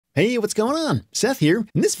Hey, what's going on? Seth here.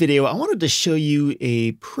 In this video, I wanted to show you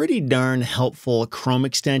a pretty darn helpful Chrome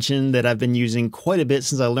extension that I've been using quite a bit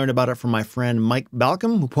since I learned about it from my friend Mike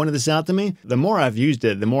Balcom, who pointed this out to me. The more I've used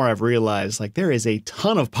it, the more I've realized like there is a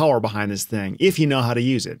ton of power behind this thing if you know how to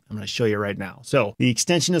use it. I'm going to show you right now. So the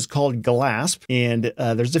extension is called Glasp, and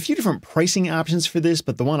there's a few different pricing options for this,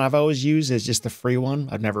 but the one I've always used is just the free one.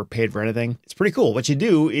 I've never paid for anything. It's pretty cool. What you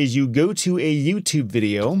do is you go to a YouTube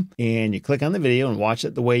video and you click on the video and watch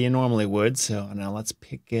it the way you normally would. So now let's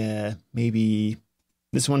pick maybe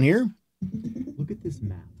this one here. Look at this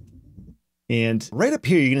map. And right up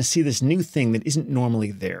here, you're going to see this new thing that isn't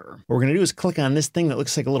normally there. What we're going to do is click on this thing that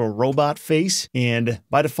looks like a little robot face. And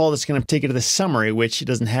by default, it's going to take you to the summary, which it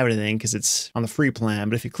doesn't have anything because it's on the free plan.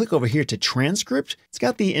 But if you click over here to transcript, it's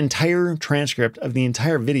got the entire transcript of the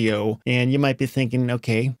entire video. And you might be thinking,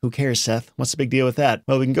 okay, who cares, Seth? What's the big deal with that?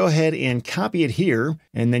 Well, we can go ahead and copy it here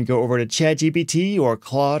and then go over to ChatGPT or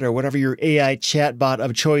Claude or whatever your AI chatbot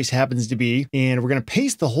of choice happens to be. And we're going to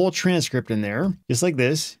paste the whole transcript in there, just like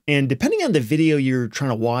this. And depending on the video you're trying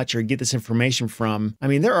to watch or get this information from, I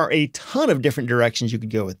mean, there are a ton of different directions you could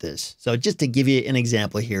go with this. So just to give you an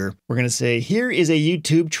example here, we're going to say, here is a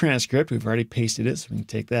YouTube transcript. We've already pasted it, so we can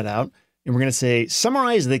take that out. And we're going to say,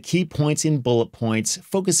 summarize the key points in bullet points,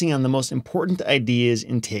 focusing on the most important ideas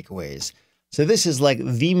and takeaways. So this is like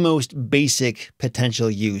the most basic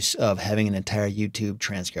potential use of having an entire YouTube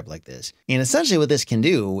transcript like this. And essentially what this can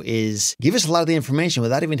do is give us a lot of the information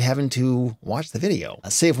without even having to watch the video.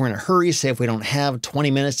 Say if we're in a hurry, say if we don't have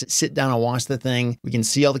 20 minutes to sit down and watch the thing, we can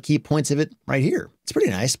see all the key points of it right here. It's pretty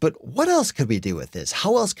nice, but what else could we do with this?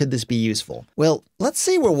 How else could this be useful? Well, let's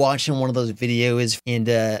say we're watching one of those videos and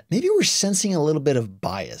maybe we're sensing a little bit of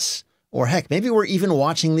bias. Or heck, maybe we're even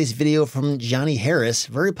watching this video from Johnny Harris,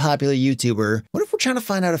 very popular YouTuber. What if we're trying to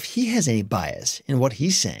find out if he has any bias in what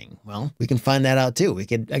he's saying? Well, we can find that out too. We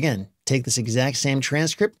could, again, take this exact same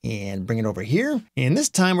transcript and bring it over here. And this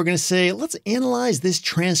time we're going to say, let's analyze this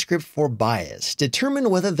transcript for bias. Determine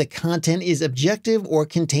whether the content is objective or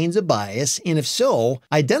contains a bias. And if so,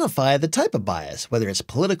 identify the type of bias, whether it's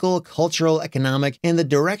political, cultural, economic, and the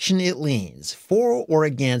direction it leans for or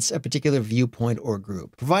against a particular viewpoint or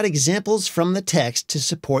group. Provide examples from the text to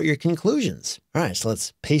support your conclusions. All right, so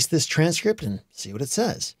let's paste this transcript and see what it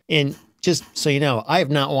says. And just so you know, I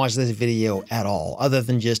have not watched this video at all, other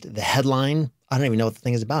than just the headline. I don't even know what the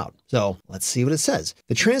thing is about. So let's see what it says.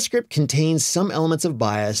 The transcript contains some elements of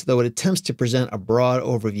bias, though it attempts to present a broad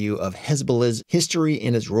overview of Hezbollah's history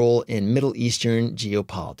and its role in Middle Eastern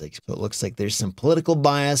geopolitics. So it looks like there's some political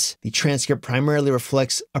bias. The transcript primarily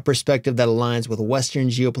reflects a perspective that aligns with Western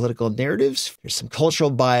geopolitical narratives. There's some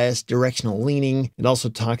cultural bias, directional leaning. It also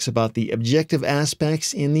talks about the objective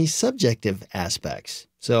aspects and the subjective aspects.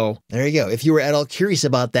 So there you go. If you were at all curious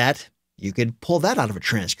about that, you could pull that out of a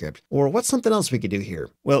transcript. Or what's something else we could do here?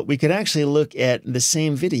 Well, we could actually look at the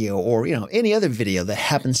same video or, any other video that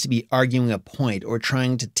happens to be arguing a point or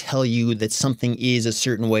trying to tell you that something is a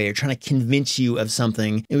certain way or trying to convince you of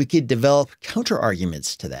something, and we could develop counter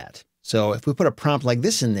arguments to that. So if we put a prompt like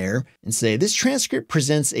this in there and say, this transcript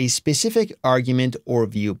presents a specific argument or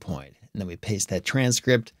viewpoint, and then we paste that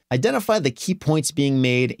transcript, identify the key points being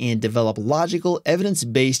made and develop logical,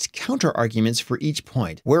 evidence-based counter-arguments for each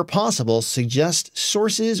point. Where possible, suggest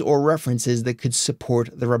sources or references that could support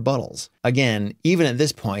the rebuttals. Again, even at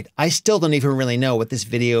this point, I still don't even really know what this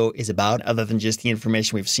video is about other than just the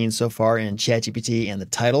information we've seen so far in ChatGPT and the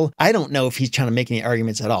title. I don't know if he's trying to make any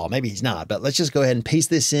arguments at all. Maybe he's not, but let's just go ahead and paste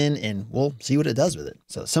this in and we'll see what it does with it.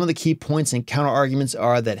 So some of the key points and counter-arguments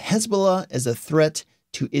are that Hezbollah is a threat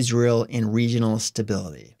to Israel and regional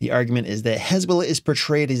stability. The argument is that Hezbollah is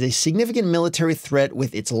portrayed as a significant military threat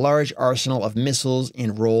with its large arsenal of missiles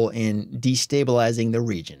and role in destabilizing the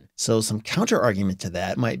region. So some counter-argument to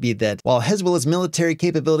that might be that while Hezbollah's military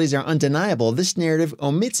capabilities are undeniable, this narrative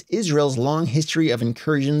omits Israel's long history of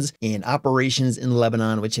incursions and operations in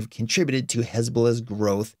Lebanon, which have contributed to Hezbollah's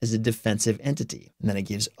growth as a defensive entity. And then it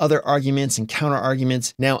gives other arguments and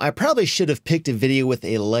counter-arguments. Now, I probably should have picked a video with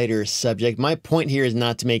a lighter subject. My point here is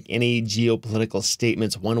not to make any geopolitical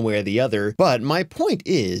statements one way or the other, but my point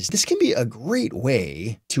is this can be a great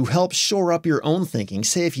way to help shore up your own thinking.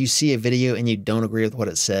 Say if you see a video and you don't agree with what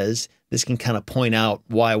it says, this can kind of point out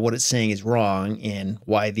why what it's saying is wrong and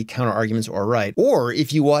why the counter arguments are right. Or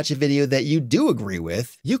if you watch a video that you do agree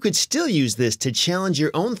with, you could still use this to challenge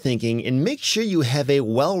your own thinking and make sure you have a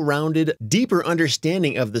well-rounded, deeper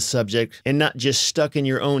understanding of the subject and not just stuck in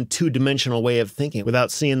your own two-dimensional way of thinking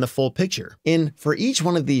without seeing the full picture. And for each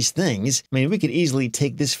one of these things, I mean, we could easily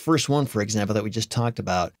take this first one, for example, that we just talked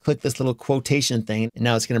about, click this little quotation thing, and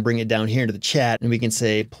now it's going to bring it down here into the chat, and we can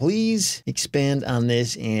say, please expand on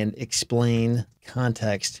this and explain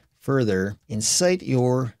context further and cite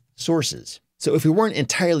your sources. So if we weren't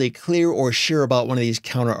entirely clear or sure about one of these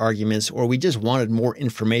counter arguments, or we just wanted more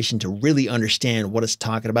information to really understand what it's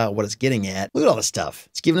talking about, what it's getting at, look at all this stuff.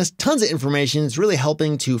 It's giving us tons of information. It's really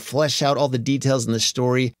helping to flesh out all the details in the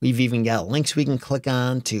story. We've even got links we can click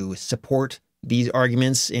on to support these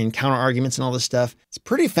arguments and counter arguments and all this stuff. It's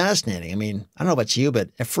pretty fascinating. I mean, I don't know about you,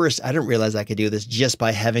 but at first I didn't realize I could do this just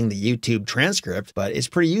by having the YouTube transcript, but it's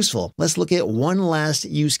pretty useful. Let's look at one last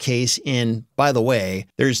use case. And by the way,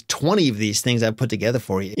 there's 20 of these things I've put together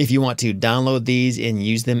for you. If you want to download these and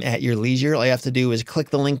use them at your leisure, all you have to do is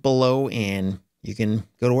click the link below and you can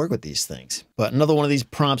go to work with these things. But another one of these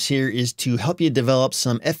prompts here is to help you develop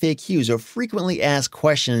some FAQs, or frequently asked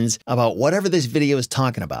questions, about whatever this video is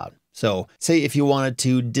talking about. So say if you wanted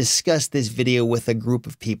to discuss this video with a group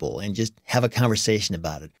of people and just have a conversation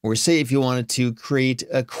about it, or say if you wanted to create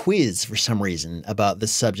a quiz for some reason about the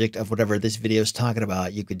subject of whatever this video is talking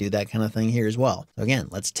about, you could do that kind of thing here as well. So again,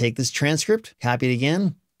 let's take this transcript, copy it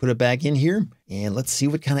again, put it back in here, and let's see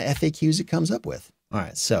what kind of FAQs it comes up with. All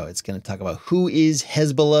right, so it's going to talk about who is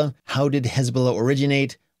Hezbollah, how did Hezbollah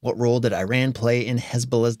originate, what role did Iran play in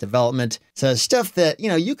Hezbollah's development? So stuff that, you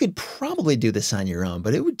know, you could probably do this on your own,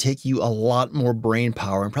 but it would take you a lot more brain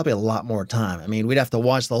power and probably a lot more time. I mean, we'd have to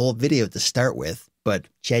watch the whole video to start with, but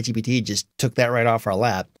ChatGPT just took that right off our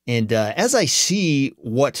lap. And as I see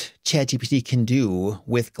what ChatGPT can do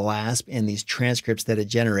with Glasp and these transcripts that it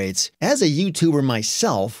generates, as a YouTuber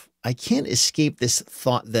myself, I can't escape this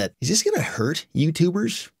thought that, is this going to hurt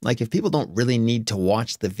YouTubers? Like if people don't really need to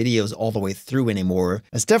watch the videos all the way through anymore,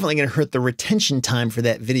 it's definitely going to hurt the retention time for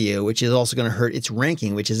that video, which is also going to hurt its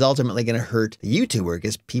ranking, which is ultimately going to hurt the YouTuber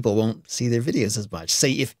because people won't see their videos as much.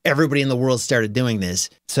 Say if everybody in the world started doing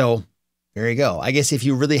this. So there you go. I guess if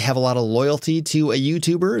you really have a lot of loyalty to a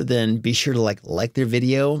YouTuber, then be sure to like their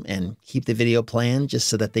video and keep the video playing just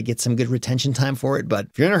so that they get some good retention time for it. But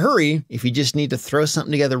if you're in a hurry, if you just need to throw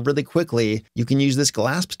something together really quickly, you can use this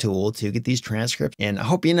Glasp tool to get these transcripts. And I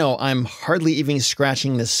hope you know I'm hardly even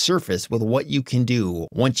scratching the surface with what you can do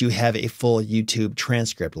once you have a full YouTube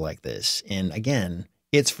transcript like this. And again,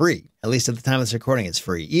 it's free. At least at the time of this recording, it's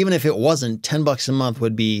free. Even if it wasn't, $10 a month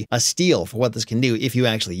would be a steal for what this can do if you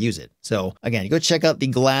actually use it. So again, go check out the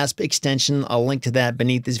Glasp extension. I'll link to that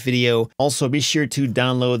beneath this video. Also, be sure to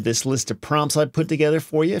download this list of prompts I put together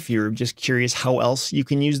for you if you're just curious how else you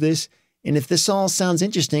can use this. And if this all sounds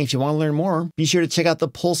interesting, if you want to learn more, be sure to check out the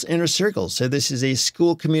Pulse Inner Circle. So this is a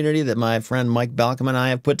school community that my friend Mike Balcom and I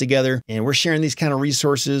have put together, and we're sharing these kind of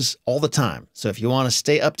resources all the time. So if you want to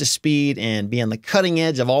stay up to speed and be on the cutting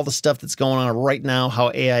edge of all the stuff that's going on right now,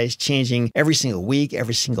 how AI is changing every single week,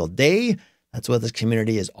 every single day, that's what this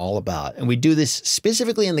community is all about. And we do this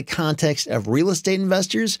specifically in the context of real estate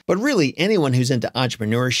investors, but really anyone who's into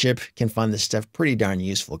entrepreneurship can find this stuff pretty darn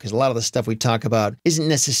useful because a lot of the stuff we talk about isn't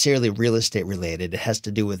necessarily real estate related. It has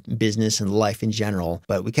to do with business and life in general,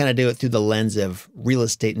 but we kind of do it through the lens of real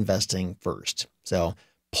estate investing first. So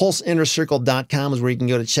pulseinnercircle.com is where you can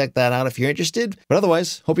go to check that out if you're interested. But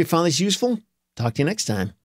otherwise, hope you found this useful. Talk to you next time.